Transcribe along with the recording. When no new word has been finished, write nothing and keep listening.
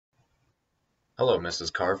Hello,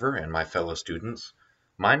 Mrs. Carver and my fellow students.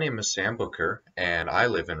 My name is Sam Booker, and I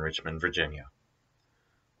live in Richmond, Virginia.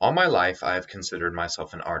 All my life, I have considered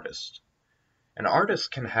myself an artist. An artist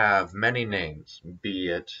can have many names, be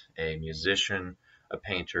it a musician, a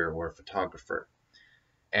painter, or a photographer.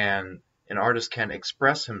 And an artist can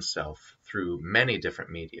express himself through many different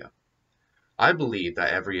media. I believe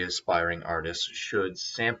that every aspiring artist should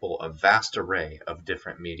sample a vast array of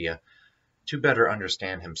different media to better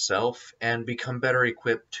understand himself and become better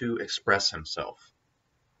equipped to express himself.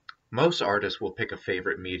 Most artists will pick a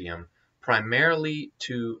favorite medium primarily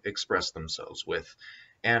to express themselves with,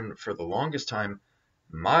 and for the longest time,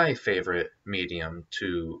 my favorite medium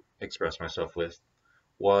to express myself with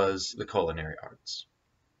was the culinary arts.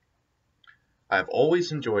 I've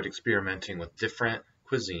always enjoyed experimenting with different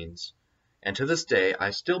cuisines, and to this day, I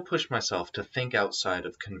still push myself to think outside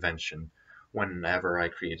of convention whenever I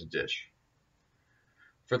create a dish.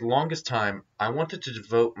 For the longest time, I wanted to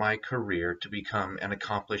devote my career to become an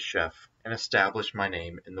accomplished chef and establish my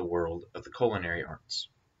name in the world of the culinary arts.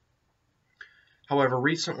 However,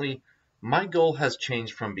 recently, my goal has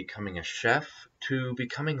changed from becoming a chef to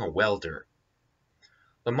becoming a welder.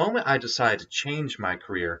 The moment I decided to change my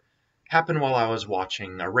career happened while I was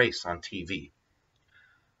watching a race on TV.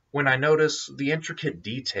 When I noticed the intricate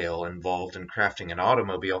detail involved in crafting an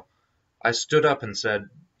automobile, I stood up and said,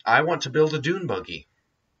 "I want to build a dune buggy."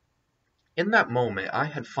 In that moment, I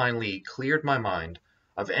had finally cleared my mind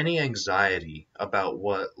of any anxiety about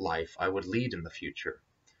what life I would lead in the future.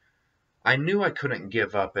 I knew I couldn't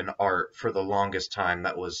give up an art for the longest time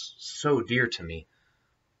that was so dear to me,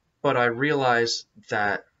 but I realized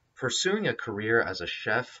that pursuing a career as a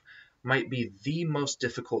chef might be the most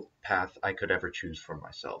difficult path I could ever choose for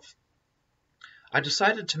myself. I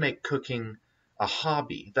decided to make cooking a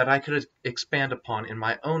hobby that I could expand upon in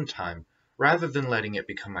my own time rather than letting it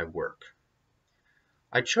become my work.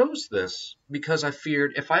 I chose this because I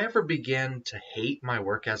feared if I ever began to hate my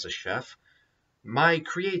work as a chef, my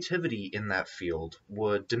creativity in that field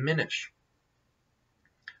would diminish.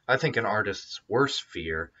 I think an artist's worst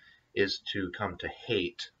fear is to come to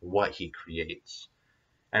hate what he creates.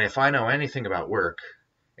 And if I know anything about work,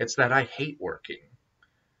 it's that I hate working.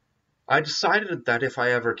 I decided that if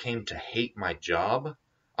I ever came to hate my job,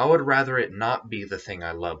 I would rather it not be the thing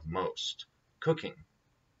I love most, cooking.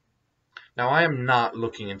 Now, I am not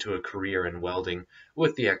looking into a career in welding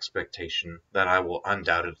with the expectation that I will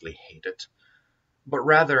undoubtedly hate it, but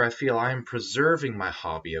rather I feel I am preserving my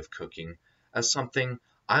hobby of cooking as something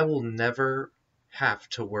I will never have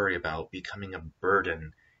to worry about becoming a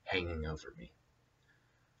burden hanging over me.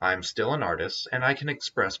 I am still an artist, and I can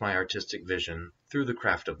express my artistic vision through the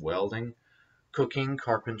craft of welding, cooking,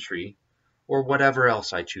 carpentry, or whatever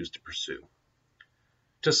else I choose to pursue.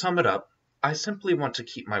 To sum it up, I simply want to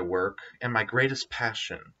keep my work and my greatest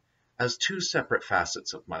passion as two separate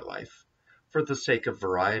facets of my life, for the sake of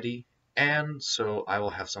variety, and so I will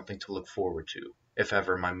have something to look forward to if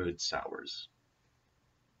ever my mood sours.